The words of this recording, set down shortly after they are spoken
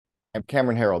I'm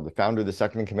Cameron Harold, the founder of the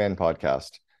Second in Command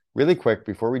podcast. Really quick,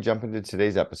 before we jump into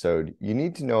today's episode, you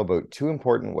need to know about two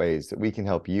important ways that we can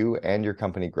help you and your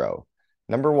company grow.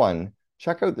 Number one,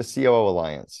 check out the COO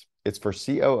Alliance. It's for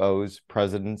COOs,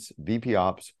 presidents, VP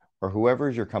Ops, or whoever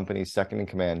is your company's second in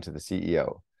command to the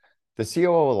CEO. The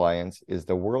COO Alliance is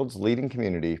the world's leading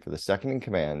community for the second in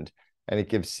command, and it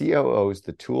gives COOs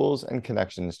the tools and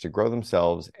connections to grow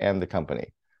themselves and the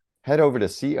company. Head over to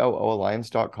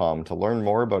COOalliance.com to learn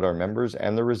more about our members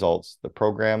and the results, the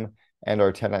program, and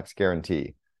our 10x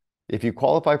guarantee. If you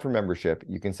qualify for membership,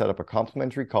 you can set up a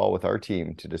complimentary call with our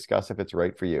team to discuss if it's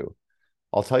right for you.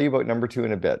 I'll tell you about number two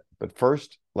in a bit, but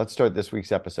first, let's start this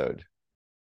week's episode.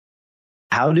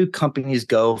 How do companies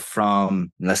go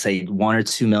from, let's say, $1 or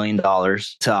 $2 million to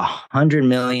 $100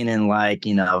 million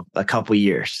in a couple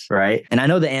years, right? And I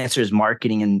know the answer is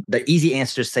marketing, and the easy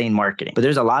answer is saying marketing, but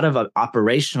there's a lot of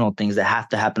operational things that have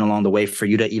to happen along the way for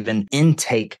you to even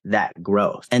intake that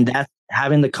growth. And that's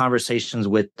having the conversations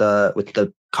with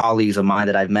the colleagues of mine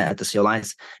that I've met at the COO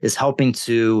Alliance is helping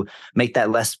to make that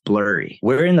less blurry.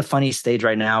 We're in the funny stage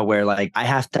right now where I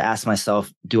have to ask myself,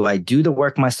 do I do the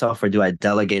work myself or do I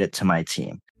delegate it to my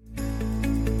team?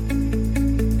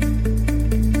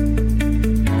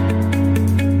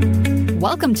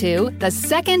 Welcome to the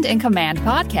Second in Command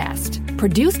podcast,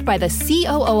 produced by the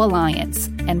COO Alliance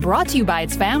and brought to you by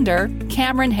its founder,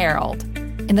 Cameron Harold.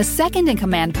 In the Second in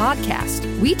Command podcast,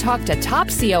 we talk to top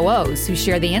COOs who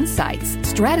share the insights,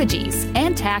 strategies,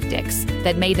 and tactics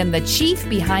that made them the chief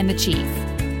behind the chief.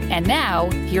 And now,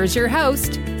 here's your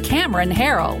host, Cameron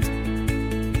Harold.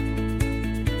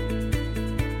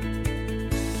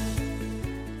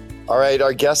 All right,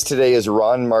 our guest today is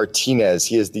Ron Martinez.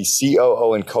 He is the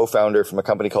COO and co-founder from a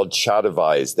company called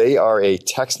Chatavise. They are a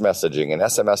text messaging and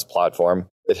SMS platform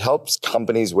that helps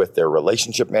companies with their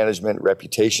relationship management,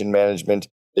 reputation management.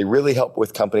 They really help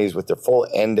with companies with their full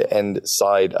end-to-end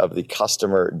side of the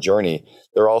customer journey.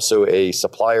 They're also a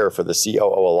supplier for the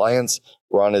COO Alliance.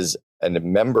 Ron is a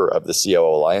member of the COO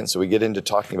Alliance. So we get into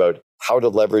talking about how to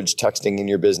leverage texting in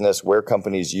your business, where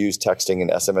companies use texting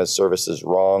and SMS services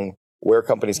wrong, where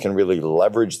companies can really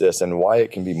leverage this and why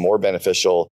it can be more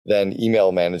beneficial than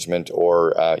email management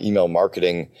or email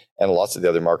marketing and lots of the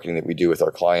other marketing that we do with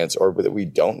our clients or that we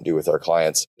don't do with our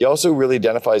clients. He also really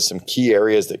identifies some key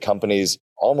areas that companies,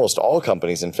 almost all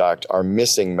companies, in fact, are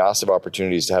missing massive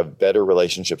opportunities to have better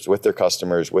relationships with their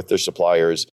customers, with their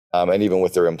suppliers, and even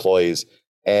with their employees.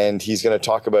 And he's going to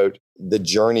talk about the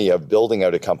journey of building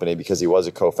out a company because he was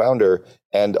a co-founder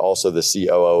and also the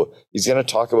COO. He's going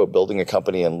to talk about building a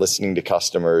company and listening to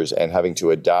customers and having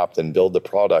to adapt and build the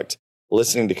product,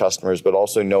 listening to customers, but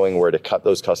also knowing where to cut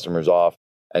those customers off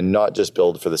and not just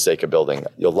build for the sake of building.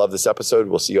 You'll love this episode.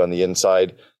 We'll see you on the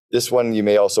inside. This one you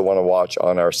may also want to watch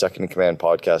on our Second in Command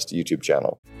podcast YouTube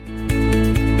channel.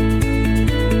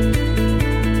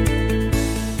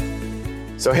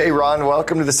 So, hey, Ron,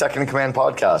 welcome to the Second in Command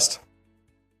podcast.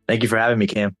 Thank you for having me,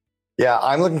 Cam. Yeah,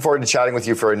 I'm looking forward to chatting with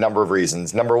you for a number of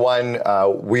reasons. Number one,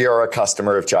 we are a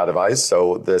customer of Chatavise.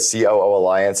 So the COO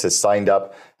Alliance has signed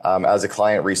up as a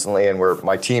client recently, and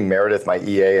my team, Meredith, my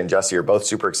EA, and Jesse are both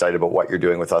super excited about what you're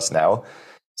doing with us now.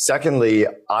 Secondly,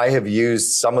 I have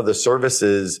used some of the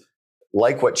services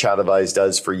like what Chatavise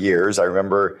does for years. I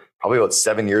remember probably about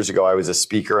 7 years ago, I was a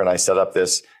speaker and I set up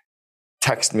this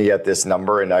text me at this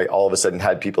number. And I all of a sudden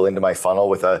had people into my funnel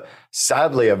with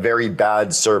sadly, a very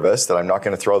bad service that I'm not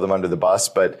going to throw them under the bus,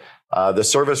 but the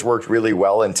service worked really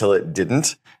well until it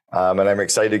didn't. And I'm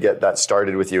excited to get that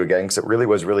started with you again, because it really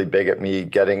was really big at me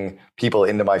getting people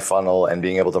into my funnel and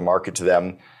being able to market to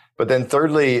them. But then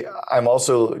thirdly, I'm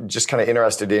also just kind of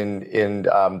interested in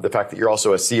the fact that you're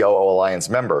also a COO Alliance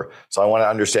member. So I want to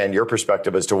understand your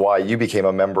perspective as to why you became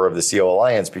a member of the COO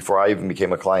Alliance before I even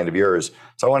became a client of yours.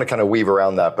 So I want to kind of weave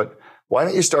around that. But why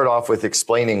don't you start off with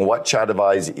explaining what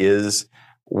Chatavise is,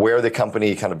 where the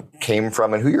company kind of came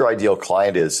from, and who your ideal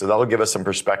client is. So that'll give us some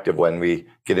perspective when we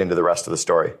get into the rest of the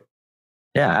story.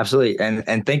 Yeah, absolutely.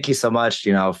 And thank you so much,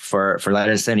 for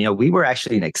letting us in. We were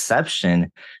actually an exception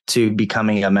to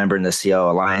becoming a member in the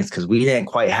COO Alliance because we didn't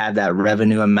quite have that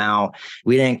revenue amount.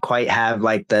 We didn't quite have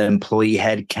the employee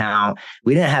head count.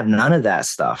 We didn't have none of that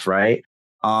stuff, right?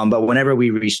 But whenever we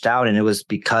reached out, and it was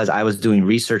because I was doing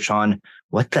research on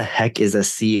what the heck is a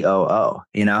COO,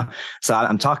 So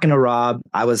I'm talking to Rob.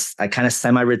 I kind of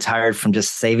semi-retired from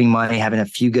just saving money, having a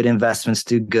few good investments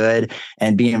do good,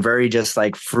 and being very just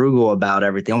frugal about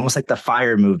everything, almost like the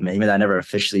FIRE movement, even though I never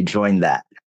officially joined that.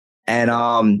 And,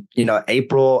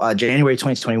 January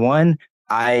 2021,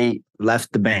 I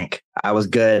left the bank. I was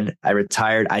good. I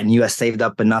retired. I knew I saved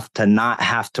up enough to not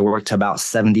have to work to about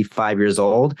 75 years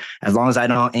old, as long as I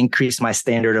don't increase my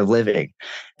standard of living.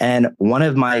 And one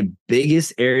of my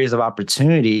biggest areas of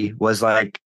opportunity was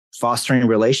like fostering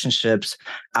relationships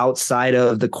outside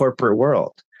of the corporate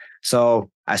world. So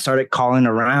I started calling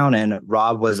around, and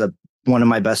Rob was one of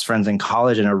my best friends in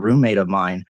college and a roommate of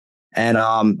mine. And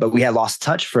but we had lost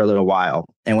touch for a little while.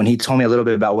 And when he told me a little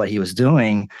bit about what he was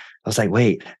doing, I was like,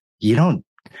 wait, you're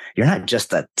not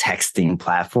just a texting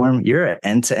platform. You're an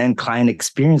end-to-end client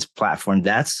experience platform.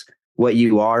 That's what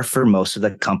you are for most of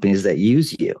the companies that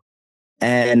use you.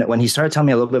 And when he started telling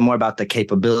me a little bit more about the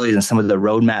capabilities and some of the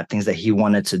roadmap things that he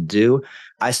wanted to do,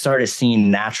 I started seeing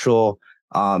natural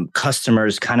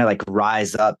customers kind of like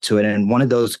rise up to it. And one of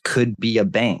those could be a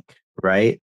bank,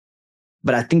 right?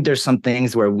 But I think there's some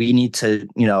things where we need to,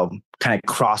 kind of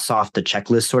cross off the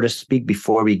checklist, so to speak,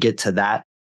 before we get to that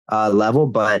level.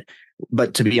 But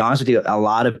to be honest with you, a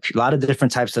lot of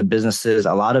different types of businesses,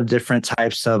 a lot of different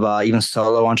types of even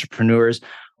solo entrepreneurs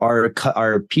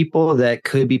are people that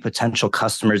could be potential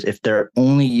customers if they're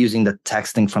only using the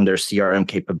texting from their CRM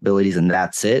capabilities and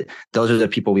that's it. Those are the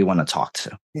people we want to talk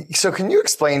to. So can you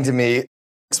explain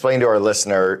to our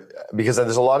listener, because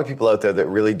there's a lot of people out there that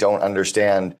really don't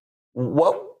understand,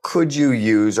 what could you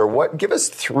use, or give us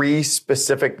 3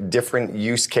 specific different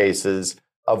use cases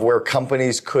of where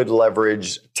companies could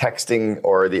leverage texting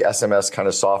or the SMS kind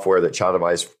of software that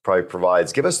Chatavise probably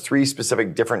provides. Give us 3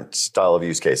 specific different style of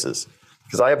use cases,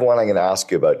 because I have one I'm going to ask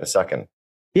you about in a second.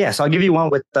 Yeah, so I'll give you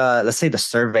one with, let's say, the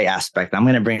survey aspect. I'm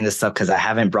going to bring this up because I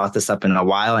haven't brought this up in a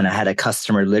while, and I had a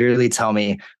customer literally tell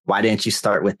me, why didn't you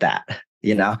start with that?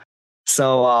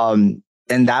 So,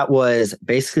 and that was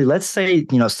basically, let's say,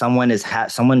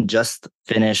 someone just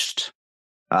finished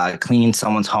cleaning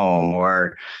someone's home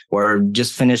or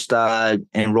just finished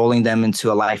enrolling them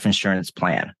into a life insurance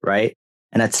plan, right?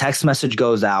 And a text message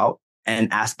goes out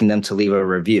and asking them to leave a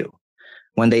review.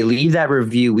 When they leave that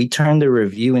review, we turn the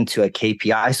review into a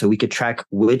KPI so we could track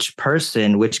which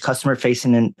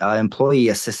customer-facing employee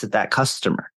assisted that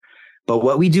customer. But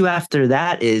what we do after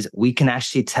that is we can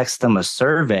actually text them a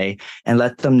survey and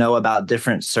let them know about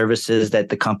different services that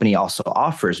the company also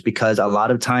offers, because a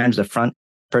lot of times the front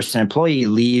person employee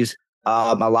leaves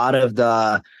a lot of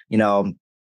the,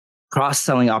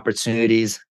 cross-selling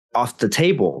opportunities off the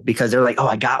table because they're like, oh,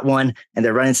 I got one, and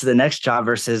they're running to the next job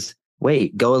versus,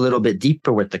 wait, go a little bit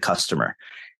deeper with the customer.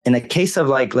 In a case of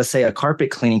like, let's say a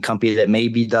carpet cleaning company that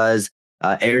maybe does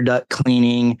air duct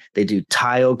cleaning, they do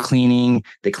tile cleaning,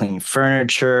 they clean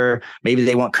furniture, maybe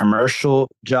they want commercial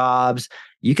jobs.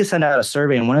 You can send out a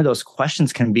survey, and one of those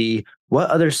questions can be, what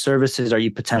other services are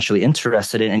you potentially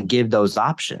interested in, and give those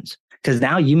options. Because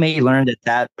now you may learn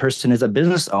that person is a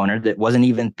business owner that wasn't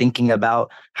even thinking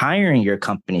about hiring your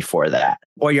company for that,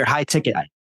 or your high ticket item.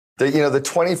 The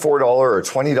 $24 or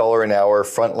 $20 an hour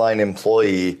frontline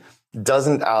employee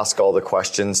doesn't ask all the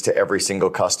questions to every single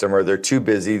customer. They're too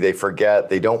busy. They forget.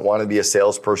 They don't want to be a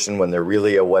salesperson when they're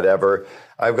really a whatever.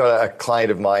 I've got a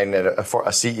client of mine, a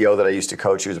CEO that I used to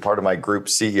coach. He was a part of my group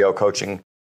CEO coaching.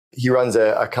 He runs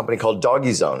a company called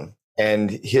Doggy Zone, and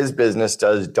his business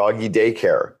does doggy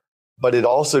daycare, but it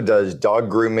also does dog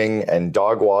grooming and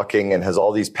dog walking and has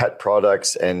all these pet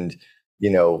products and,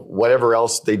 whatever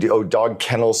else they do, dog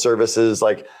kennel services.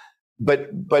 But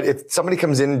if somebody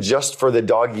comes in just for the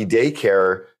doggy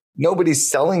daycare, nobody's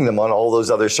selling them on all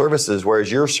those other services.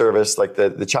 Whereas your service, like the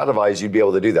Chatavise, you'd be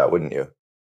able to do that, wouldn't you?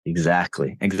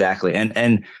 Exactly.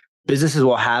 And businesses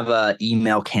will have a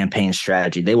email campaign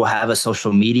strategy. They will have a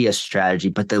social media strategy,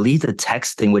 but they leave the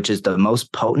texting, which is the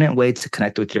most potent way to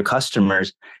connect with your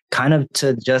customers, kind of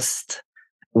to just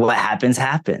what happens,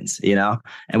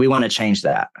 and we want to change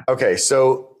that. Okay.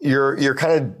 So we're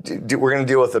going to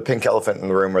deal with the pink elephant in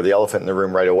the room, or the elephant in the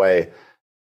room right away.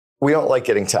 We don't like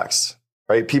getting texts,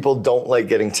 right? People don't like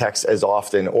getting texts as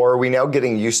often, or are we now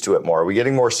getting used to it more? Are we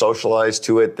getting more socialized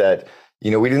to it that, we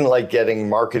didn't like getting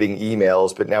marketing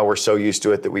emails, but now we're so used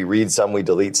to it that we read some, we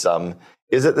delete some.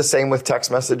 Is it the same with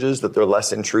text messages, that they're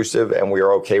less intrusive and we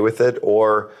are okay with it?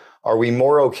 Or are we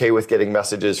more okay with getting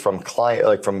messages from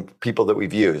from people that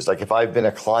we've used? Like if I've been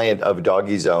a client of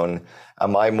Doggy Zone,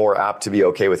 am I more apt to be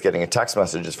okay with getting a text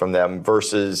messages from them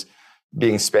versus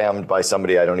being spammed by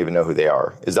somebody I don't even know who they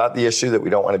are? Is that the issue, that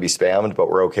we don't want to be spammed, but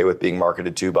we're okay with being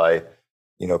marketed to by,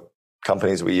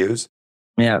 companies we use?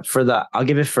 Yeah, I'll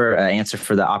give it for an answer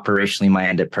for the operationally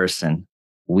minded person.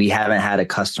 We haven't had a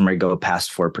customer go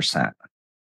past 4%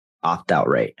 opt-out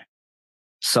rate.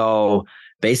 So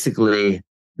basically,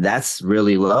 that's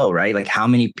really low, right? Like how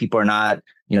many people are not,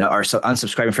 are so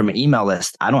unsubscribing from an email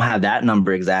list? I don't have that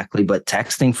number exactly, but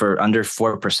texting for under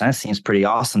 4% seems pretty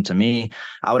awesome to me.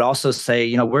 I would also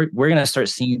say, we're going to start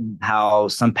seeing how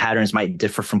some patterns might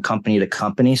differ from company to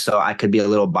company. So I could be a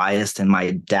little biased in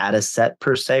my data set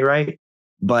per se, right?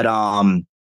 But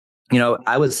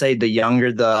I would say the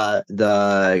younger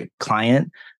the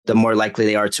client, the more likely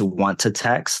they are to want to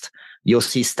text. You'll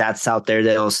see stats out there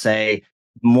that'll say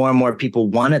more and more people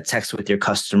want to text with your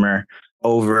customer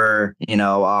over,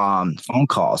 phone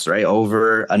calls, right?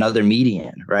 Over another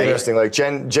median, right? Interesting. Like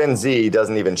Gen Z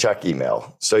doesn't even check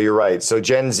email. So you're right. So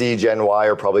Gen Z, Gen Y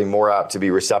are probably more apt to be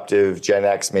receptive. Gen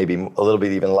X, maybe a little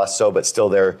bit even less so, but still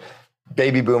they're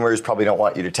baby boomers probably don't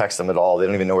want you to text them at all. They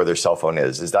don't even know where their cell phone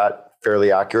is. Is that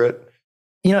fairly accurate?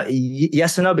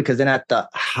 Yes and no, because then at the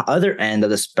other end of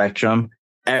the spectrum,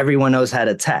 everyone knows how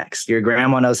to text. Your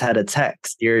grandma knows how to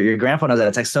text. Your grandpa knows how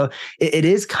to text. So it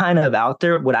is kind of out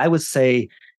there. What I would say,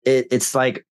 it's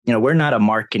like, we're not a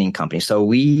marketing company.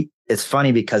 So it's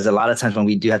funny because a lot of times when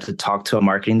we do have to talk to a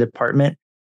marketing department,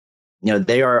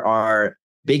 they are our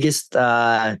biggest,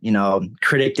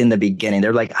 critic in the beginning.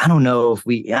 They're like, I don't know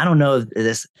if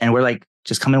this, and we're like,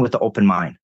 just come in with the open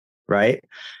mind, right?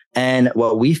 And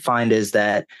what we find is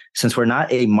that since we're not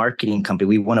a marketing company,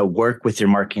 we want to work with your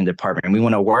marketing department. We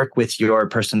want to work with your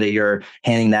person that you're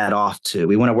handing that off to.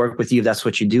 We want to work with you if that's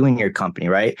what you do in your company,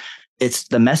 right? It's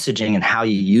the messaging and how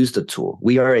you use the tool.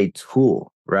 We are a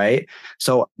tool, right?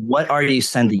 So what are you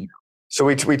sending? So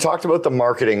we talked about the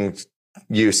marketing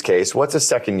use case. What's a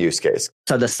second use case?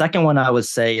 So the second one, I would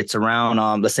say it's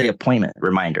around, let's say appointment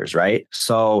reminders, right?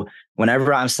 So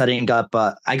whenever I'm setting up,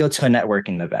 I go to a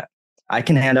networking event. I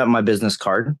can hand out my business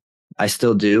card. I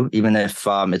still do, even if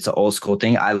it's an old school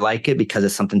thing. I like it because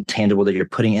it's something tangible that you're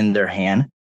putting in their hand.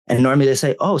 And normally they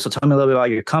say, oh, so tell me a little bit about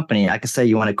your company. I can say,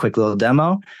 you want a quick little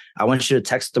demo? I want you to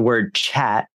text the word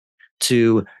chat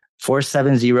to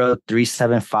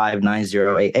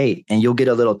 470-375-9088. And you'll get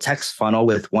a little text funnel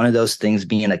with one of those things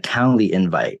being a Calendly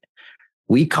invite.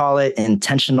 We call it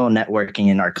intentional networking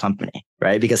in our company,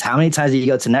 right? Because how many times do you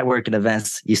go to networking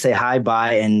events, you say hi,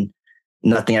 bye, and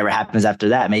nothing ever happens after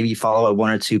that. Maybe you follow up one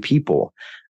or two people.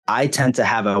 I tend to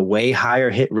have a way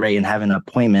higher hit rate in having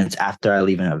appointments after I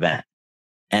leave an event.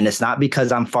 And it's not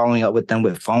because I'm following up with them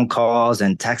with phone calls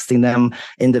and texting them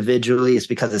individually. It's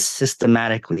because it's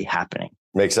systematically happening.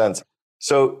 Makes sense.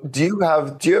 So do you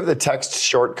have the text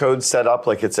short code set up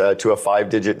like it's to a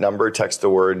 5-digit number? Text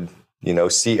the word,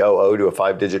 COO to a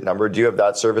 5-digit number. Do you have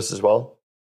that service as well?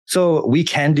 So we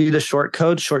can do the short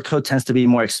code. Short code tends to be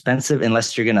more expensive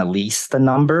unless you're going to lease the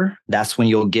number. That's when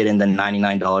you'll get in the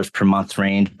 $99 per month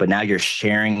range. But now you're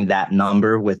sharing that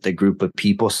number with a group of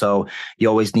people. So you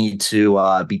always need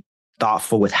to be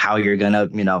thoughtful with how you're going to,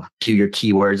 do your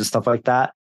keywords and stuff like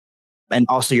that. And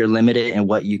also you're limited in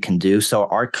what you can do. So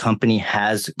our company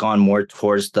has gone more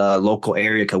towards the local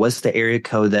area code. What's the area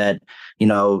code that,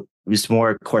 is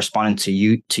more corresponding to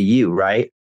you,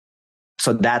 right?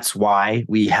 So that's why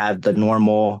we have the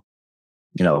normal,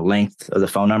 length of the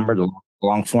phone number, the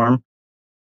long form.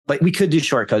 But we could do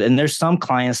short code. And there's some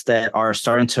clients that are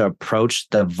starting to approach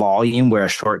the volume where a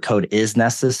short code is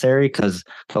necessary because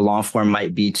the long form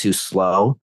might be too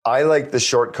slow. I like the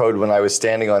short code when I was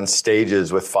standing on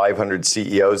stages with 500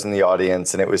 CEOs in the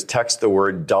audience, and it was text the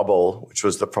word double, which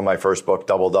was from my first book,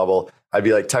 Double Double. I'd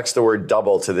be like, text the word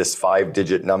double to this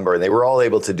 5-digit number. And they were all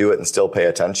able to do it and still pay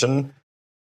attention.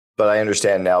 But I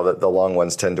understand now that the long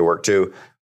ones tend to work too.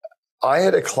 I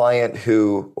had a client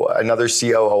another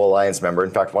COO Alliance member, in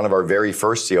fact, one of our very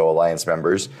first COO Alliance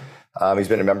members, he's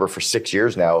been a member for 6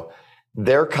 years now.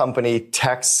 Their company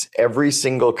texts every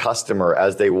single customer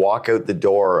as they walk out the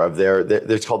door of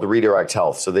it's called the Redirect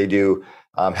Health. So they do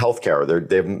healthcare.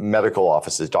 They have medical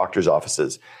offices, doctor's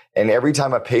offices. And every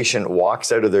time a patient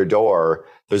walks out of their door,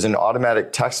 there's an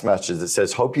automatic text message that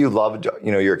says, hope you loved,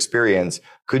 your experience.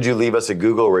 Could you leave us a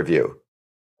Google review?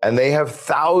 And they have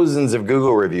thousands of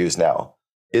Google reviews now.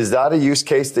 Is that a use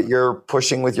case that you're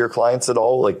pushing with your clients at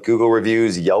all? Like Google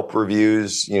reviews, Yelp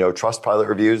reviews, Trustpilot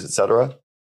reviews, et cetera?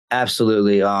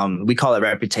 Absolutely. We call it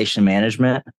reputation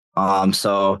management.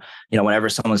 So, whenever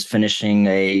someone's finishing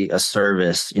a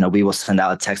service, we will send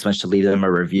out a text message to leave them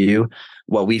a review.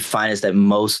 What we find is that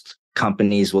most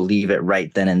companies will leave it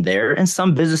right then and there. And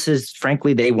some businesses,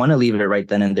 frankly, they want to leave it right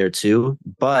then and there too.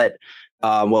 But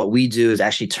what we do is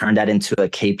actually turn that into a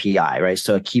KPI, right?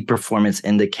 So a key performance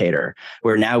indicator,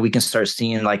 where now we can start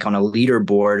seeing like on a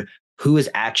leaderboard, who is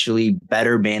actually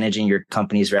better managing your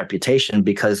company's reputation.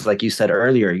 Because like you said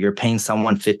earlier, you're paying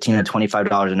someone $15 to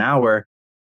 $25 an hour.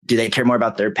 do they care more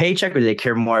about their paycheck or do they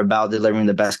care more about delivering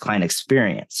the best client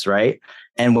experience, right?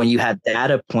 And when you have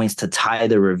data points to tie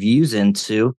the reviews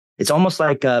into, it's almost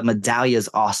like Medallia is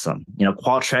awesome.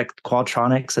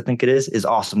 Qualtrics, I think it is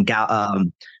awesome.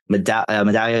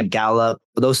 Medallia, Gallup,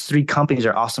 those three companies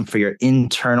are awesome for your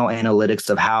internal analytics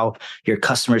of how your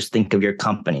customers think of your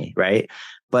company, right?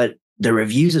 But the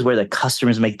reviews is where the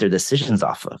customers make their decisions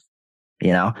off of.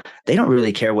 They don't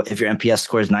really care if your NPS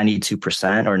score is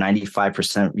 92% or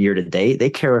 95% year to date.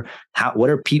 They care what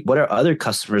are other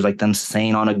customers like them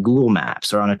saying on a Google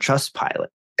Maps or on a Trustpilot.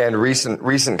 And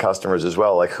recent customers as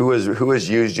well. Like who has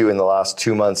used you in the last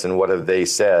 2 months and what have they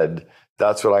said?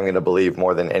 That's what I'm going to believe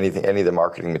more than anything, any of the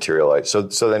marketing material. So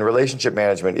then relationship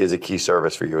management is a key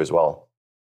service for you as well.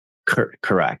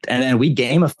 Correct. And then we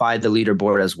gamified the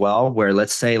leaderboard as well, where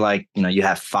let's say you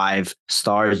have 5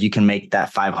 stars, you can make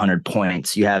that 500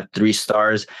 points. You have 3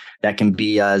 stars, that can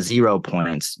be 0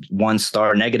 points, 1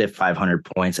 star, negative 500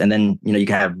 points. And then, you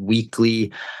can have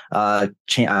weekly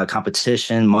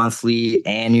competition, monthly,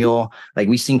 annual. Like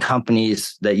we've seen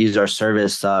companies that use our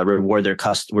service reward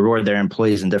their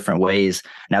employees in different ways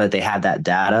now that they have that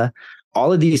data.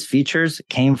 All of these features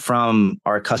came from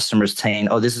our customers saying,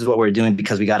 oh, this is what we're doing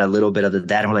because we got a little bit of the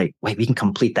data. And we're like, wait, we can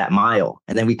complete that mile.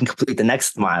 And then we can complete the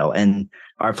next mile. And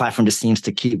our platform just seems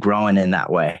to keep growing in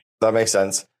that way. That makes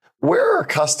sense. Where are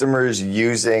customers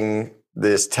using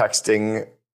this texting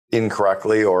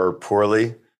incorrectly or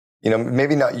poorly?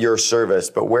 Maybe not your service,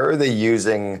 but where are they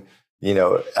using,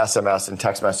 SMS and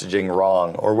text messaging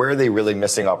wrong? Or where are they really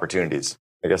missing opportunities?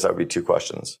 I guess that would be 2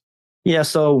 questions. Yeah.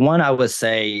 So one, I would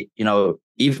say,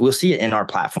 we'll see it in our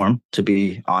platform, to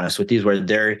be honest with you, where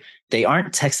they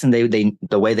aren't texting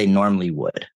the way they normally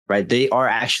would, right? They are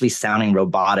actually sounding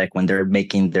robotic when they're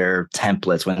making their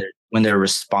templates, when they're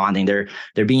responding. They're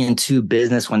being too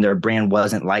business when their brand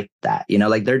wasn't like that.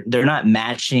 They're not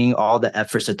matching all the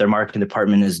efforts that their marketing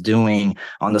department is doing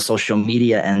on the social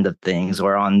media end of things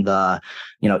or on the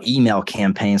email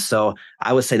campaigns. So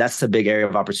I would say that's a big area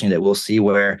of opportunity that we'll see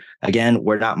where, again,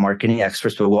 we're not marketing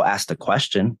experts, but we'll ask the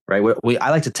question, right?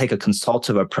 I like to take a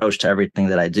consultative approach to everything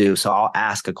that I do. So I'll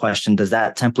ask a question. Does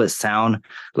that template sound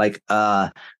like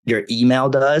your email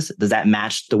does? Does that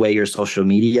match the way your social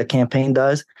media campaign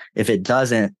does? If it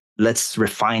doesn't, let's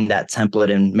refine that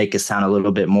template and make it sound a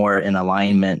little bit more in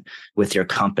alignment with your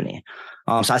company.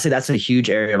 So I say that's a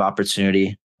huge area of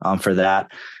opportunity for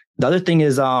that. The other thing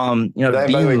is, being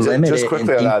limited. Just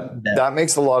quickly on that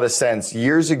makes a lot of sense.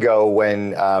 Years ago,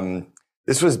 when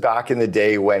this was back in the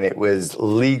day when it was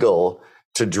legal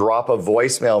to drop a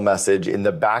voicemail message in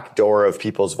the back door of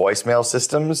people's voicemail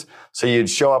systems. So you'd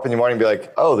show up in the morning and be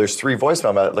like, oh, there's 3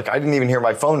 voicemail messages. Like I didn't even hear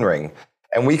my phone ring.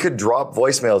 And we could drop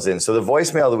voicemails in. So the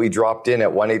voicemail that we dropped in at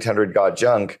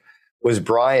 1-800-GOT-JUNK was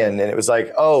Brian. And it was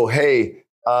like, oh, hey,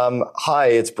 hi,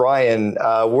 it's Brian.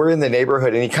 We're in the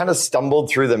neighborhood. And he kind of stumbled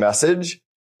through the message.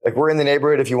 Like, we're in the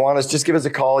neighborhood. If you want us, just give us a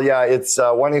call. Yeah, it's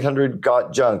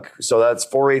 1-800-GOT-JUNK. So that's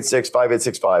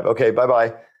 486-5865. Okay,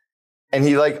 bye-bye. And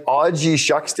he Audgie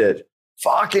shucksed it.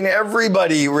 Fucking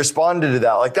everybody responded to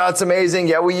that. Like, that's amazing.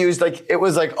 Yeah, we used it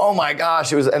was oh my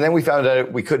gosh. And then we found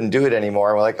out we couldn't do it anymore.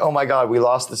 And we're like, oh my God, we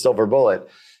lost the silver bullet.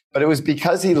 But it was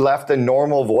because he left a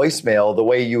normal voicemail the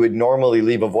way you would normally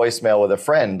leave a voicemail with a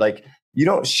friend. You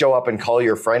don't show up and call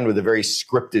your friend with a very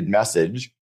scripted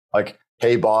message. Like,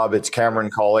 hey, Bob, it's Cameron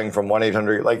calling from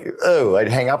 1-800. Oh, I'd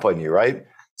hang up on you, right?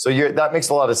 So that makes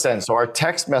a lot of sense. So our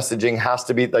text messaging has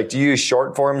to be do you use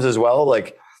short forms as well?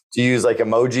 Do you use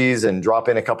emojis and drop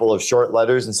in a couple of short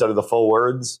letters instead of the full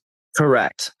words?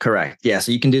 Correct. Yeah.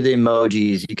 So you can do the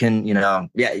emojis. You can,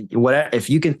 whatever. If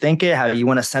you can think it, how you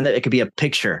want to send it, it could be a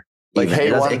picture.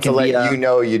 Hey, wanted to let you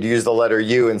know you'd use the letter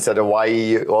U instead of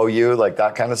Y-E-O-U, like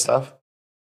that kind of stuff.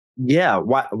 Yeah.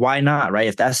 Why not? Right.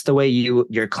 If that's the way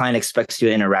your client expects you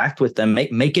to interact with them,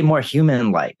 make it more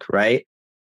human-like, right?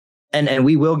 And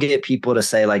we will get people to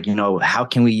say how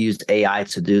can we use AI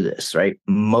to do this, right?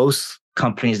 Most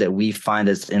companies that we find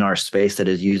is in our space that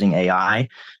is using AI,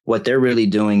 what they're really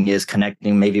doing is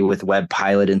connecting maybe with Web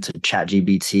Pilot into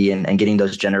ChatGPT and getting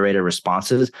those generated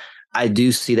responses. I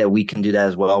do see that we can do that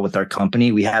as well with our company.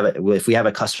 If we have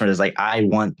a customer that's like, I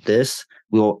want this,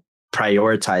 we'll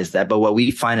prioritize that. But what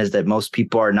we find is that most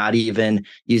people are not even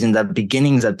using the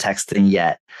beginnings of texting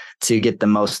yet to get the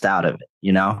most out of it,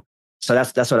 So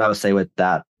that's what I would say with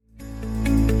that.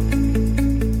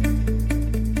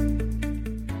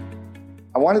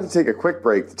 I wanted to take a quick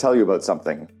break to tell you about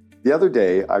something. The other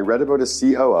day, I read about a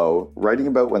COO writing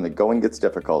about when the going gets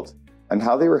difficult and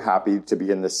how they were happy to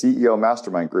be in the CEO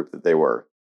mastermind group that they were.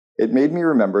 It made me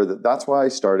remember that that's why I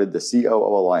started the COO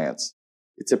Alliance.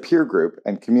 It's a peer group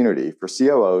and community for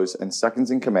COOs and seconds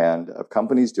in command of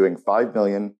companies doing 5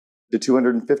 million to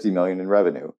 250 million in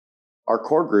revenue. Our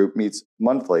core group meets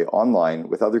monthly online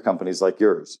with other companies like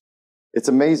yours. It's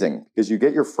amazing because you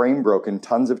get your frame broken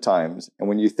tons of times, and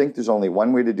when you think there's only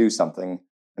one way to do something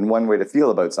and one way to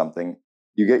feel about something,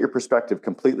 you get your perspective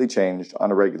completely changed on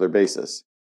a regular basis.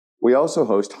 We also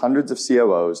host hundreds of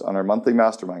COOs on our monthly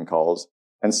mastermind calls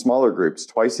and smaller groups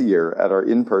twice a year at our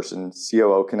in-person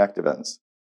COO Connect events.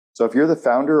 So if you're the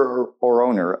founder or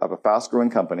owner of a fast-growing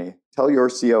company, tell your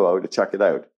COO to check it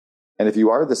out. And if you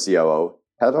are the COO,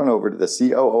 head on over to the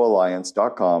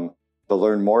COOalliance.com to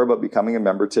learn more about becoming a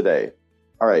member today.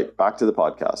 All right, back to the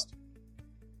podcast.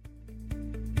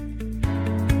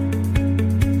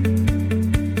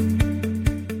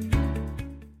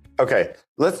 Okay,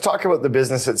 let's talk about the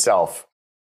business itself.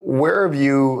 Where have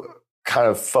you kind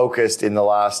of focused in the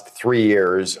last 3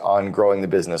 years on growing the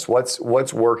business? What's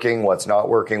working, what's not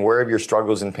working? Where have your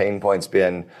struggles and pain points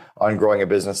been on growing a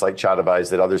business like Chatavise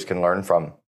that others can learn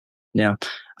from? Yeah,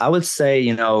 I would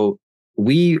say,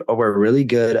 we were really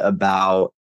good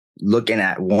about looking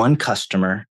at one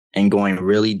customer and going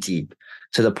really deep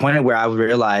to the point where I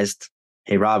realized,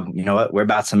 hey, Rob, you know what? We're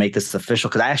about to make this official,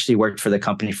 because I actually worked for the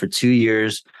company for 2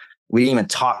 years. We didn't even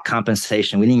talk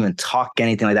compensation. We didn't even talk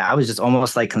anything like that. I was just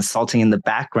almost like consulting in the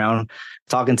background,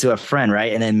 talking to a friend,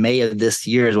 right? And in May of this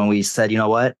year is when we said, you know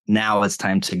what? Now it's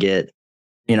time to get,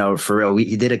 for real.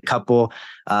 We did a couple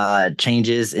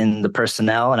changes in the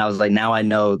personnel. And I was like, now I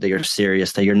know that you're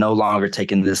serious, that you're no longer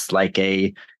taking this like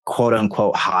a quote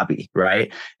unquote hobby,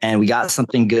 right? And we got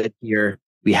something good here.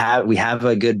 We have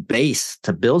a good base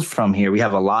to build from here. We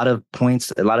have a lot of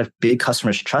points, a lot of big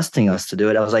customers trusting us to do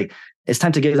it. I was like, it's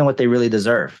time to give them what they really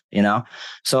deserve,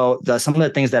 So some of the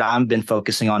things that I've been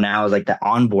focusing on now is like the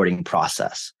onboarding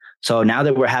process. So now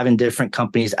that we're having different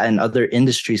companies and other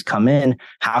industries come in,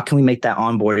 how can we make that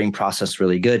onboarding process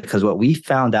really good? Because what we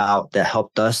found out that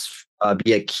helped us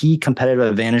be a key competitive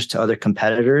advantage to other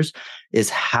competitors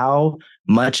is how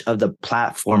much of the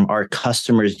platform our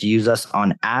customers use us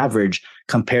on average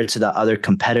compared to the other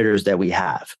competitors that we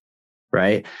have,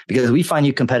 right? Because we find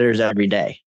new competitors every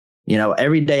day.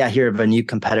 Every day I hear of a new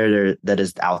competitor that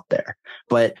is out there.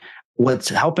 But what's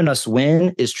helping us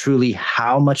win is truly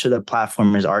how much of the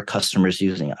platform is our customers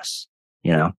using us,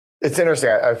 It's interesting.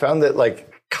 I found that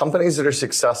like companies that are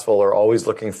successful are always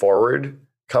looking forward.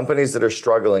 Companies that are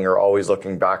struggling are always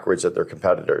looking backwards at their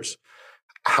competitors.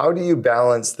 How do you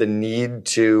balance the need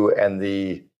to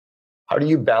how do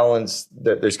you balance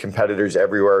that there's competitors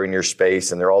everywhere in your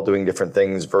space and they're all doing different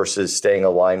things versus staying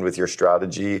aligned with your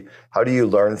strategy? How do you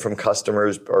learn from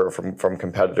customers or from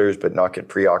competitors but not get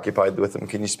preoccupied with them?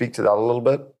 Can you speak to that a little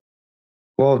bit?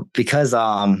 Well, because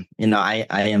I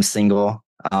am single,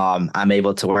 I'm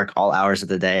able to work all hours of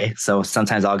the day. So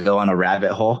sometimes I'll go on a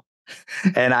rabbit hole.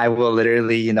 And I will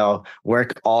literally,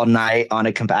 work all night on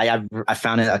a competitor. I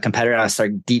found a competitor and I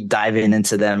start deep diving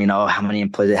into them, how many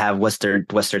employees they have, what's their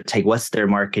take, what's their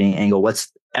marketing angle,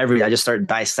 I just start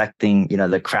dissecting,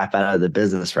 the crap out of the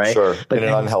business, right? Sure. But in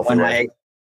an unhealthy way.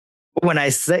 When I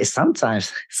say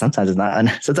sometimes it's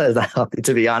not healthy,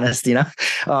 to be honest, even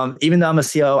though I'm a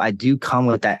COO, I do come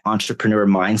with that entrepreneur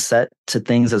mindset to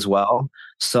things as well.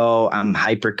 So I'm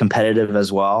hyper competitive as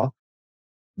well.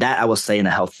 That I will say in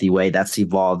a healthy way, that's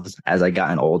evolved as I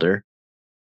gotten older.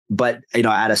 But,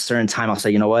 at a certain time, I'll say,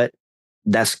 you know what?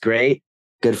 That's great.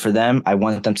 Good for them. I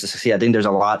want them to succeed. I think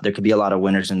there could be a lot of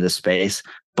winners in this space.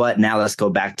 But now let's go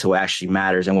back to what actually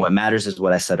matters. And what matters is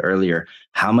what I said earlier.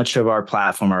 How much of our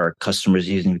platform are our customers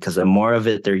using? Because the more of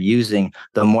it they're using,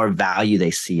 the more value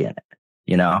they see in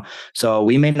it, So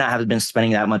we may not have been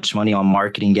spending that much money on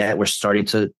marketing yet. We're starting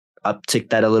to uptick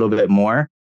that a little bit more.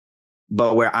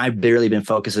 But where I've really been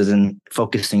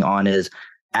focusing on is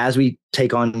as we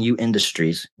take on new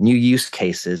industries, new use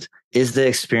cases, is the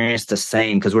experience the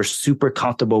same? Because we're super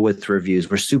comfortable with reviews.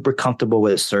 We're super comfortable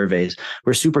with surveys.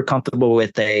 We're super comfortable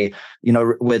with a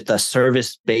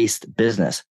service-based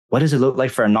business. What does it look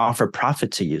like for a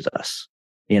non-for-profit to use us?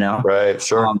 Right.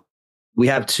 Sure. We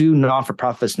have 2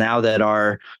 non-for-profits now that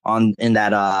are in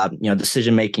that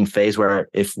decision-making phase where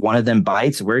if one of them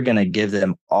bites, we're going to give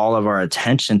them all of our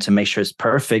attention to make sure it's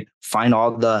perfect, find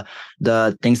all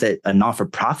the things that a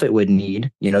non-for-profit would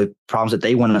need, problems that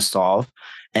they want to solve.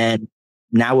 And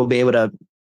now we'll be able to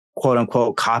quote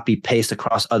unquote copy paste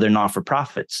across other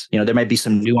non-for-profits. There might be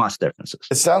some nuanced differences.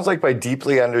 It sounds like by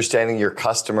deeply understanding your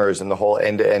customers and the whole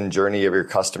end-to-end journey of your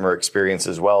customer experience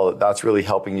as well, that's really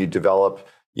helping you develop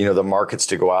the markets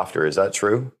to go after. Is that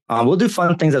true? We'll do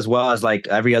fun things as well as like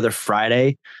every other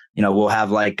Friday, we'll have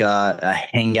like a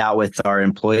hangout with our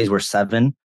employees. We're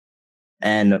 7.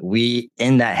 And we,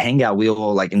 in that hangout, we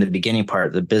will, like in the beginning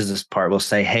part, the business part, we'll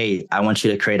say, hey, I want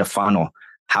you to create a funnel.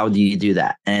 How do you do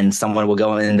that? And someone will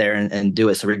go in there and do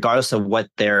it. So regardless of what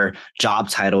their job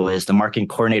title is, the marketing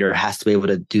coordinator has to be able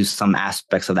to do some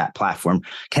aspects of that platform.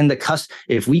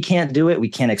 If we can't do it, we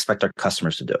can't expect our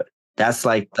customers to do it. That's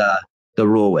like the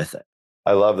rule with it.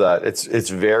 I love that. It's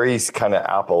very kind of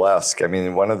Apple-esque. I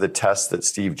mean, one of the tests that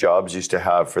Steve Jobs used to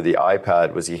have for the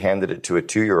iPad was he handed it to a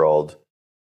 2-year-old.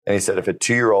 And he said if a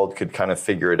 2-year-old could kind of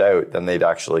figure it out, then they'd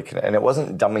actually, and it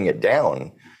wasn't dumbing it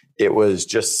down. It was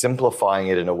just simplifying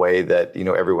it in a way that,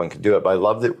 everyone could do it. But I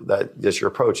love that just your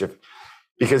approach.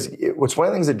 Because what's one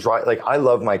of the things that drive, like I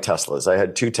love my Teslas. I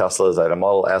had 2 Teslas. I had a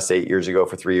Model S 8 years ago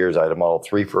for 3 years. I had a Model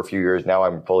 3 for a few years. Now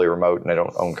I'm fully remote and I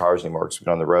don't own cars anymore because we've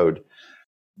been on the road.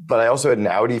 But I also had an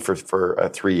Audi for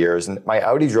 3 years. And my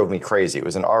Audi drove me crazy. It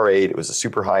was an R8. It was a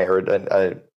super high, or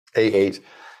an A8.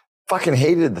 Fucking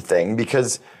hated the thing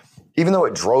because even though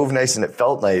it drove nice and it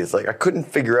felt nice, like I couldn't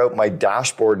figure out my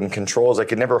dashboard and controls. I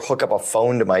could never hook up a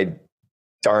phone to my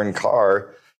darn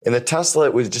car. In the Tesla,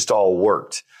 it was just all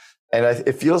worked. And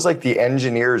it feels like the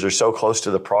engineers are so close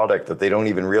to the product that they don't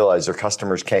even realize their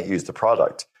customers can't use the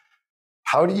product.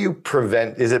 How do you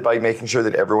prevent, is it by making sure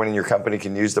that everyone in your company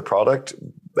can use the product?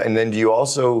 And then do you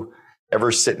also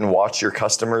ever sit and watch your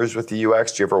customers with the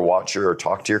UX? Do you ever watch or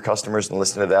talk to your customers and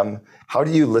listen to them? How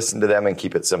do you listen to them and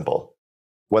keep it simple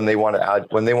when they want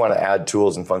to add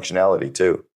tools and functionality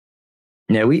too?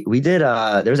 Yeah, we did.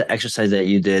 There was an exercise that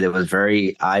you did. It was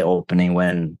very eye-opening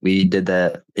when we did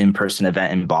the in-person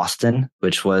event in Boston,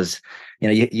 which was,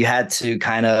 you had to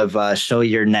kind of show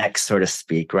your neck, so to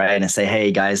speak, right? And say,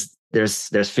 hey guys, there's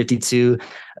 52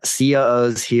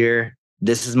 COOs here.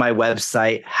 This is my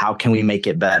website. How can we make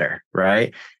it better,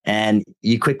 right? And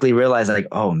you quickly realize, like,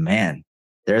 oh man,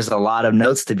 there's a lot of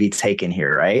notes to be taken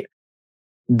here, right?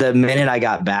 The minute I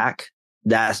got back,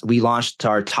 we launched to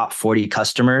our top 40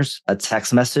 customers a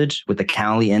text message with a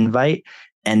Calendly invite.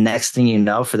 And next thing you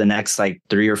know, for the next like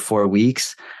 3 or 4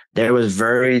 weeks, there was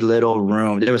very little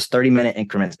room. There was 30-minute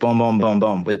increments, boom, boom, boom,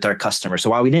 boom, with our customers. So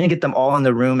while we didn't get them all in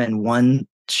the room in one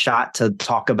shot to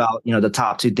talk about, the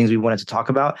top 2 things we wanted to talk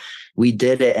about, we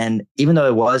did it. And even though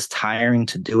it was tiring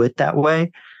to do it that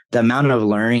way, the amount of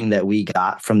learning that we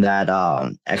got from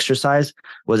that exercise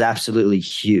was absolutely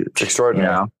huge. It's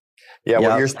extraordinary. Yeah,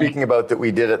 what you're speaking about that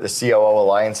we did at the COO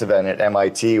Alliance event at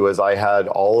MIT was I had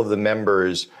all of the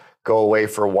members go away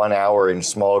for 1 hour in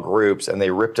small groups, and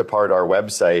they ripped apart our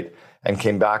website and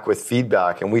came back with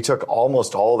feedback. And we took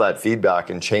almost all that feedback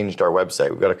and changed our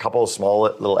website. We've got a couple of small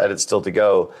little edits still to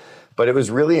go. But it was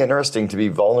really interesting to be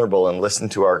vulnerable and listen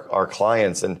to our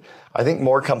clients. And I think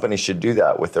more companies should do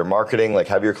that with their marketing. Like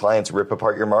have your clients rip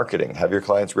apart your marketing, have your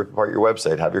clients rip apart your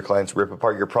website, have your clients rip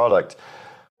apart your product.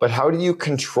 But how do you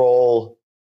control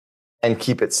and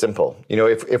keep it simple?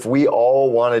 If we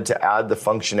all wanted to add the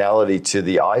functionality to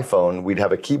the iPhone, we'd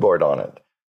have a keyboard on it.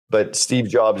 But Steve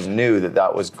Jobs knew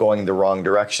that was going the wrong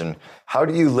direction. How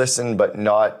do you listen but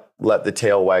not let the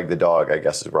tail wag the dog, I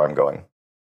guess is where I'm going.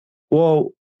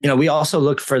 Well, we also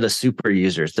looked for the super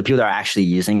users, the people that are actually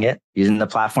using the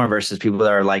platform versus people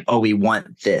that are like, oh, we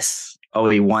want this. Oh,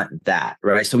 we want that.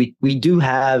 Right. So we do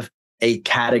have a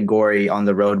category on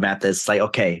the roadmap that's like,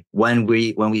 okay, when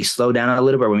we slow down a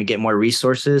little bit, when we get more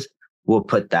resources, we'll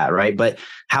put that, right? But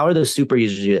how are those super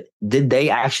users?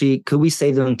 Could we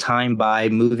save them time by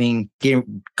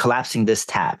collapsing this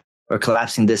tab or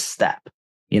collapsing this step,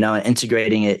 and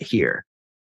integrating it here?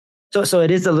 So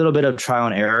it is a little bit of trial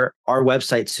and error. Our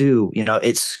website too,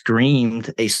 it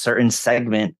screamed a certain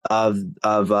segment of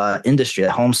industry,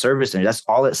 the home service industry. That's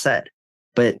all it said.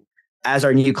 But as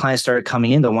our new clients started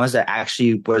coming in, the ones that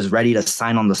actually was ready to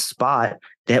sign on the spot,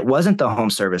 that wasn't the home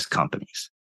service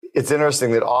companies. It's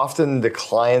interesting that often the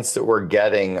clients that we're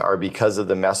getting are because of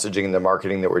the messaging and the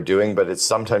marketing that we're doing, but it's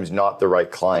sometimes not the right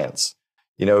clients.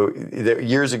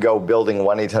 Years ago, building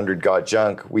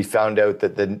 1-800-GOT-JUNK, we found out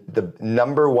that the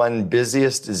number one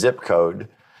busiest zip code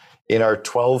in our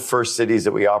 12 first cities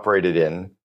that we operated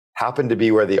in happened to be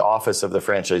where the office of the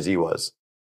franchisee was.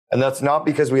 And that's not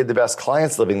because we had the best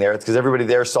clients living there. It's because everybody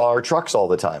there saw our trucks all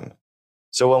the time.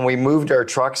 So when we moved our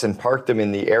trucks and parked them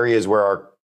in the areas where our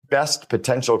best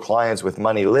potential clients with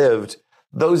money lived,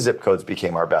 those zip codes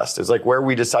became our best. It's like where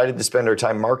we decided to spend our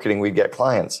time marketing, we'd get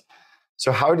clients.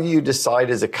 So how do you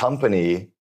decide as a company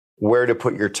where to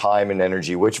put your time and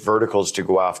energy, which verticals to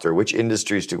go after, which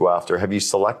industries to go after? Have you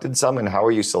selected some, and how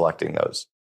are you selecting those?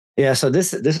 Yeah, so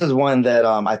this is one that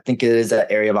I think it is an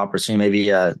area of opportunity, maybe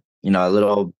a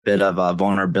little bit of a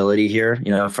vulnerability here,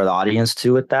 for the audience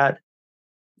too with that.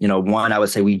 one, I would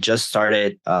say we just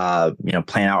started,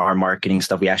 planning out our marketing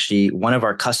stuff. We actually, one of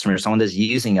our customers, someone that's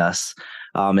using us,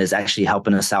 is actually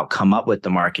helping us out come up with the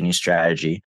marketing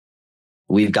strategy.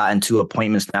 We've gotten 2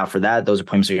 appointments now for that. Those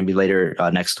appointments are going to be later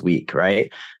next week,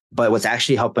 right? But what's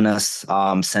actually helping us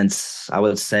since, I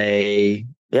would say,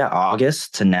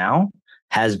 August to now,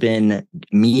 has been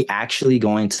me actually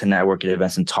going to networking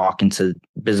events and talking to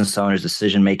business owners,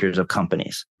 decision makers of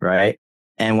companies, right?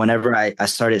 And whenever I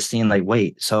started seeing like,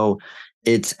 wait, so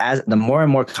it's as the more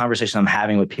and more conversation I'm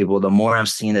having with people, the more I'm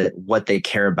seeing that what they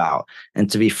care about. And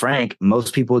to be frank,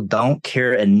 most people don't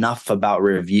care enough about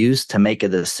reviews to make a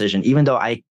decision, even though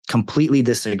I completely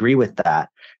disagree with that.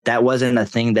 That wasn't a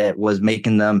thing that was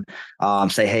making them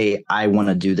say, hey, I want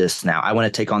to do this now. I want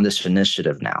to take on this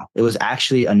initiative now. It was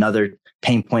actually another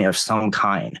pain point of some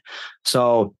kind.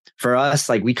 So for us,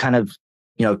 like we kind of,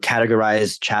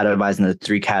 categorize Chatavise into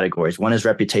 3 categories. One is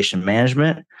reputation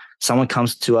management. Someone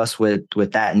comes to us with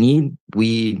that need,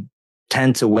 we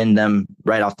tend to win them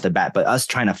right off the bat. But us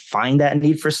trying to find that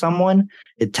need for someone,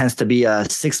 it tends to be a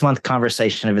 6-month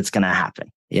conversation if it's going to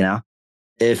happen,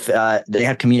 If they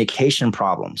have communication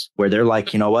problems where they're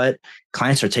like, you know what,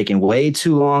 clients are taking way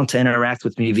too long to interact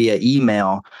with me via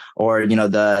email, or,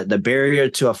 the barrier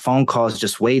to a phone call is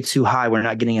just way too high. We're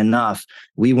not getting enough.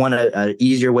 We want an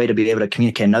easier way to be able to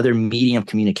communicate, another medium of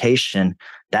communication.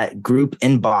 That group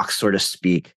inbox, so to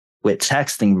speak, with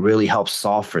texting really helps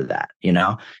solve for that.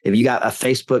 If you got a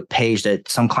Facebook page that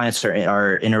some clients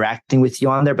are interacting with you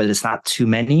on there, but it's not too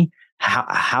many,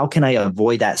 how can I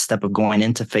avoid that step of going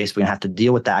into Facebook and have to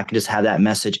deal with that? I can just have that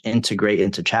message integrate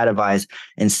into Chatavise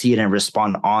and see it and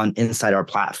respond on inside our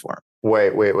platform.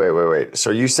 Wait.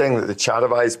 So are you saying that the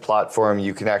Chatavise platform,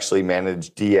 you can actually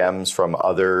manage DMs from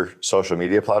other social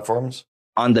media platforms?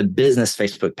 On the business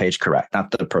Facebook page, correct,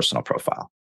 not the personal profile.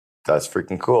 That's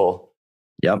freaking cool.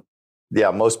 Yep.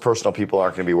 Yeah, most personal people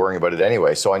aren't going to be worrying about it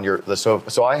anyway. So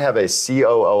so I have a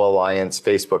COO Alliance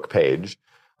Facebook page.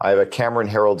 I have a Cameron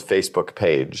Herald Facebook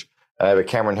page, and I have a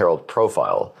Cameron Herald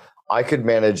profile. I could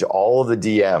manage all of the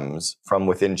DMs from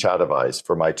within Chatavise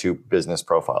for my 2 business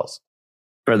profiles.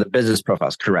 For the business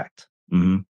profiles, correct.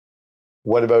 Mm-hmm.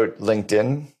 What about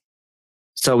LinkedIn?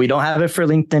 So we don't have it for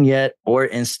LinkedIn yet or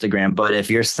Instagram, but if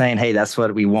you're saying, hey, that's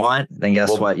what we want, then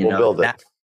guess what? We'll build it.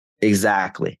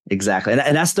 Exactly.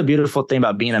 And that's the beautiful thing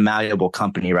about being a malleable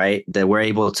company, right? That we're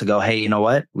able to go, hey, you know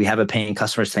what? We have a paying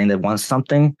customer saying they want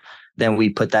something. Then we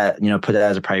put that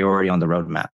as a priority on the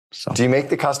roadmap. So, do you make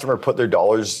the customer put their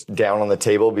dollars down on the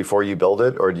table before you build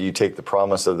it, or do you take the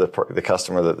promise of the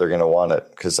customer that they're going to want it?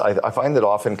 Because I find that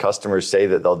often customers say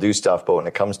that they'll do stuff, but when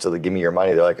it comes to the give me your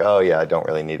money, they're like, oh yeah, I don't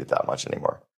really need it that much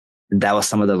anymore. That was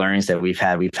some of the learnings that we've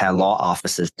had. We've had law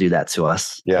offices do that to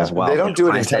us as well. They don't do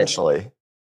it intentionally.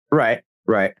 Right.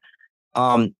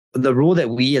 The rule that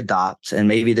we adopt, and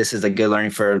maybe this is a good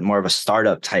learning for more of a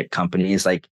startup type company, is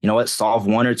like, solve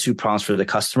 1 or 2 problems for the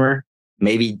customer,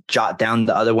 maybe jot down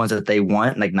the other ones that they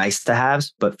want, like nice to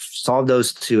haves, but solve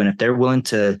those 2. And if they're willing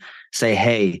to say,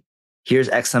 hey, here's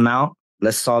X amount,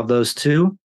 let's solve those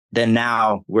 2, then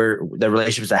now the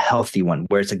relationship is a healthy one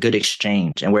where it's a good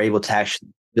exchange and we're able to actually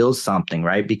build something,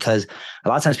 right? Because a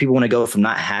lot of times people want to go from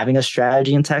not having a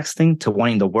strategy in texting to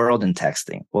wanting the world in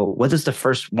texting. Well, what is the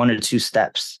first 1 or 2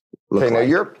 steps look like? Now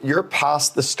you're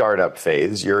past the startup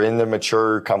phase. You're in the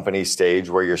mature company stage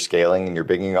where you're scaling and you're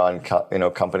bringing on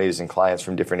companies and clients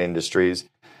from different industries.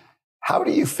 How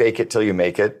do you fake it till you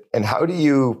make it? And how do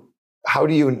you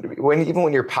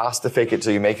when you're past the fake it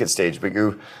till you make it stage, but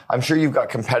I'm sure you've got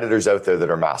competitors out there that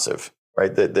are massive,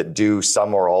 right? That do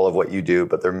some or all of what you do,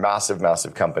 but they're massive,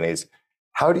 massive companies.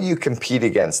 How do you compete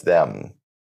against them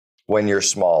when you're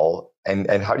small? And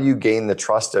how do you gain the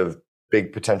trust of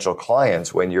big potential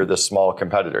clients when you're the small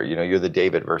competitor? You're the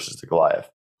David versus the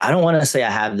Goliath. I don't want to say I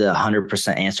have the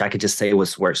 100% answer. I could just say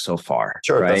what's worked so far.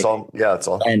 Sure. Right? That's all. Yeah, that's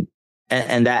all.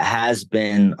 And that has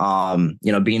been,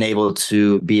 being able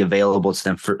to be available to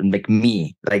them for like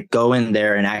me, like go in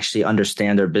there and actually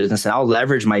understand their business. And I'll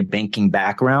leverage my banking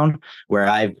background where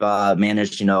I've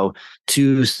managed, 2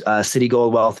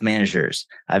 Citigold wealth managers.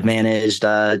 I've managed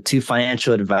 2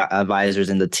 financial advisors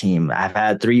in the team. I've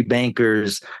had 3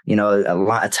 bankers,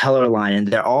 a teller line, and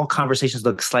they're all conversations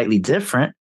look slightly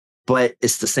different, but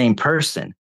it's the same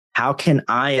person. How can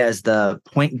I, as the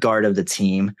point guard of the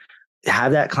team,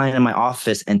 have that client in my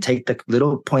office and take the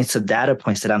little points of data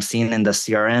points that I'm seeing in the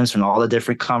CRMs from all the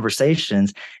different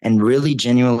conversations and really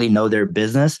genuinely know their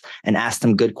business and ask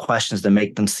them good questions to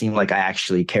make them seem like I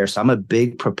actually care. So I'm a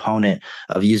big proponent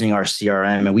of using our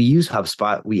CRM, and we use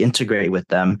HubSpot. We integrate with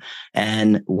them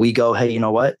and we go, hey, you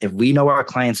know what? If we know our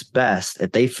clients best,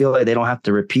 if they feel like they don't have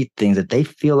to repeat things, if they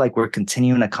feel like we're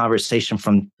continuing a conversation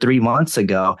from 3 months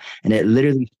ago and it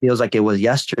literally feels like it was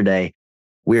yesterday,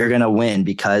 we're going to win,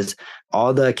 because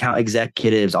all the account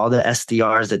executives, all the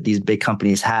SDRs that these big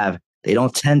companies have, they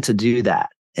don't tend to do that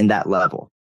in that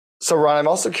level. So Ron, I'm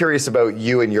also curious about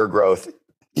you and your growth,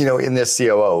 in this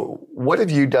COO. What have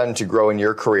you done to grow in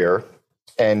your career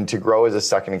and to grow as a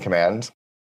second in command?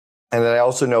 And then I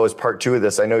also know, as part 2 of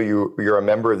this, I know you're a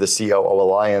member of the COO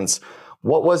Alliance.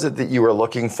 What was it that you were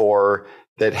looking for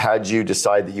that had you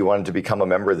decide that you wanted to become a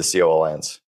member of the COO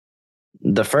Alliance?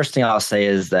 The first thing I'll say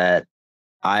is that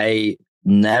I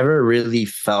never really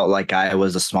felt like I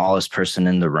was the smallest person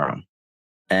in the room.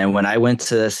 And when I went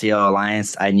to the COO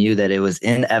Alliance, I knew that it was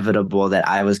inevitable that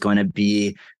I was going to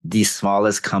be the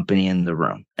smallest company in the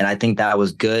room. And I think that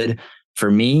was good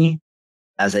for me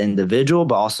as an individual,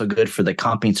 but also good for the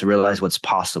company to realize what's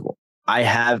possible. I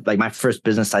have, my first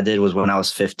business I did was when I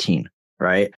was 15,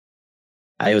 right?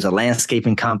 It was a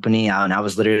landscaping company, and I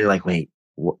was literally like, wait,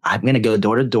 I'm going to go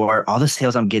door to door. All the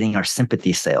sales I'm getting are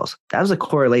sympathy sales. That was a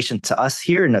correlation to us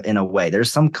here in a way.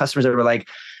 There's some customers that were like,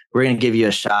 we're going to give you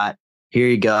a shot. Here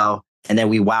you go. And then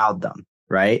we wowed them,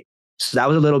 right? So that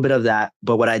was a little bit of that.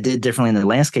 But what I did differently in the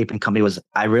landscaping company was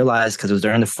I realized, because it was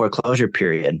during the foreclosure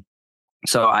period.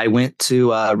 So I went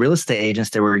to real estate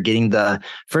agents that were getting the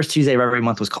first Tuesday of every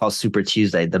month was called Super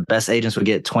Tuesday. The best agents would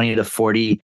get 20 to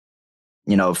 40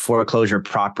 foreclosure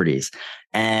properties.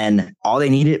 And all they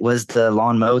needed was the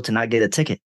lawn mow to not get a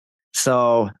ticket.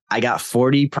 So I got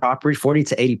 40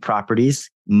 to 80 properties,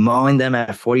 mowing them at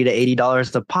 $40 to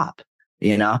 $80 a pop,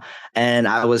 and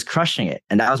I was crushing it.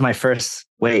 And that was my first,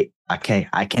 wait, okay,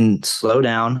 I can slow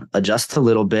down, adjust a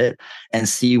little bit, and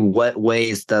see what way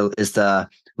is the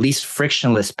least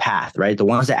frictionless path, right? The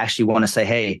ones that actually want to say,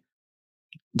 hey,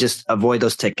 just avoid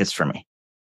those tickets for me.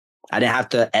 I didn't have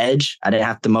to edge. I didn't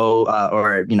have to mow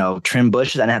or trim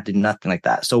bushes. I didn't have to do nothing like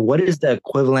that. So what is the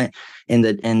equivalent in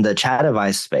the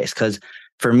Chatavise space? Because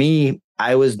for me,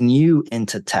 I was new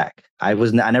into tech. I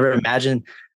never imagined.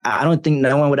 I don't think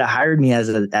no one would have hired me as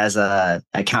a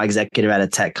account executive at a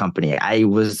tech company. I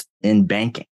was in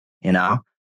banking,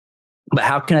 But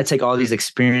how can I take all these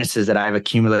experiences that I've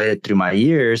accumulated through my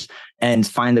years and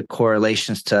find the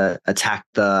correlations to attack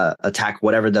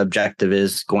whatever the objective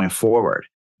is going forward?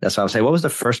 That's what I would say. What was the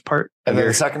first part? And then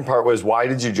the second part was, why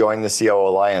did you join the COO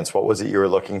Alliance? What was it you were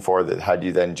looking for that had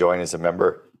you then join as a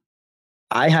member?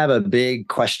 I have a big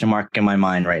question mark in my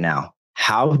mind right now.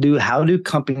 How do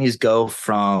companies go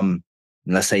from,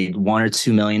 let's say, $1 or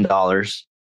 $2 million to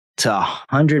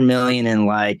 $100 million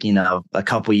in a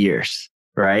couple years,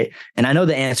 right? And I know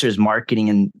the answer is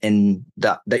marketing, and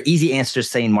the easy answer is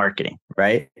saying marketing,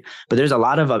 right? But there's a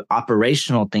lot of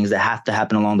operational things that have to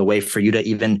happen along the way for you to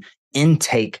even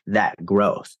intake that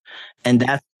growth. And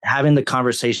that's having the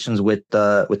conversations with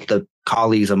the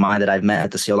colleagues of mine that I've met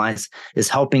at the COO Alliance is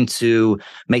helping to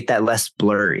make that less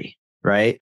blurry,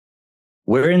 right?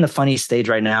 We're in the funny stage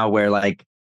right now where I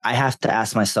have to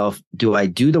ask myself, do I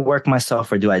do the work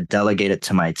myself or do I delegate it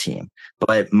to my team?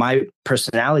 But my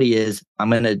personality is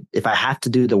if I have to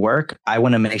do the work, I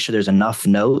want to make sure there's enough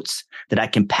notes that I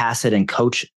can pass it and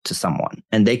coach to someone,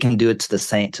 and they can do it to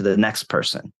the next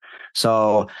person.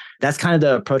 So that's kind of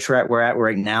the approach we're at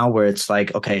right now, where it's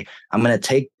like, okay, I'm going to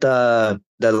take the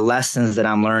lessons that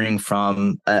I'm learning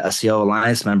from a COO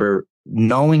Alliance member,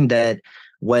 knowing that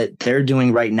what they're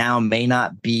doing right now may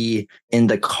not be in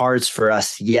the cards for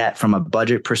us yet from a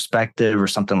budget perspective or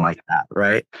something like that,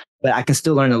 right? But I can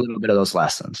still learn a little bit of those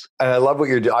lessons. And I love what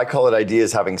you're doing. I call it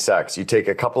ideas having sex. You take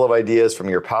a couple of ideas from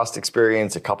your past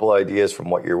experience, a couple of ideas from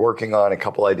what you're working on, a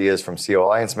couple of ideas from COO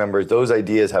Alliance members. Those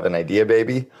ideas have an idea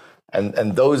baby.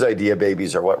 And those idea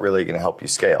babies are what really going to help you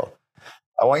scale.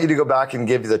 I want you to go back and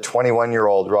give the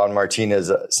 21-year-old Ron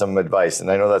Martinez some advice. And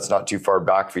I know that's not too far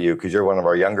back for you because you're one of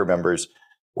our younger members.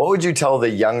 What would you tell the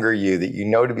younger you that you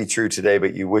know to be true today,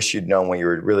 but you wish you'd known when you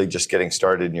were really just getting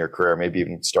started in your career, maybe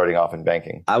even starting off in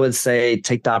banking? I would say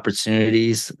take the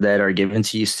opportunities that are given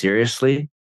to you seriously.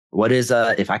 What is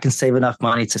if I can save enough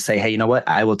money to say, hey, you know what?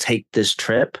 I will take this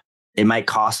trip. It might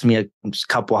cost me a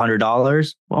couple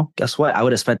 $100. Well, guess what? I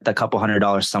would have spent a couple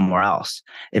 $100 somewhere else.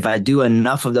 If I do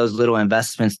enough of those little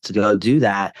investments to go do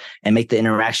that and make the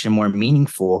interaction more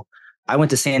meaningful. I went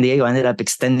to San Diego. I ended up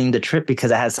extending the trip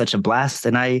because I had such a blast,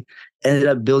 and I ended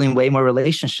up building way more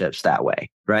relationships that way,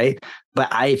 right? But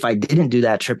if I didn't do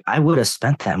that trip, I would have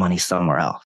spent that money somewhere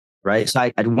else, right? So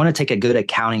I'd want to take a good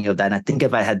accounting of that. And I think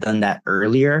if I had done that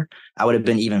earlier, I would have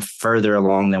been even further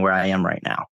along than where I am right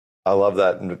now. I love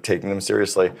that and taking them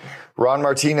seriously. Ron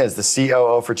Martinez, the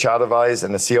COO for Chatavise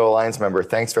and the COO Alliance member,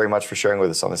 thanks very much for sharing with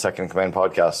us on the Second in Command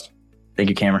podcast. Thank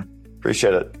you, Cameron.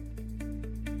 Appreciate it.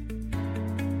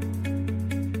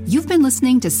 You've been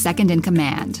listening to Second in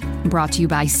Command, brought to you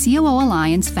by COO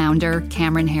Alliance founder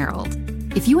Cameron Herold.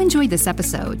 If you enjoyed this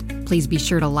episode, please be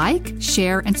sure to like,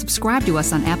 share, and subscribe to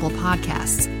us on Apple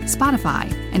Podcasts,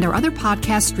 Spotify, and our other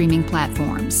podcast streaming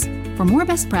platforms. For more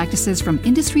best practices from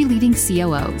industry-leading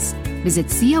COOs, visit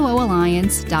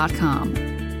COOalliance.com.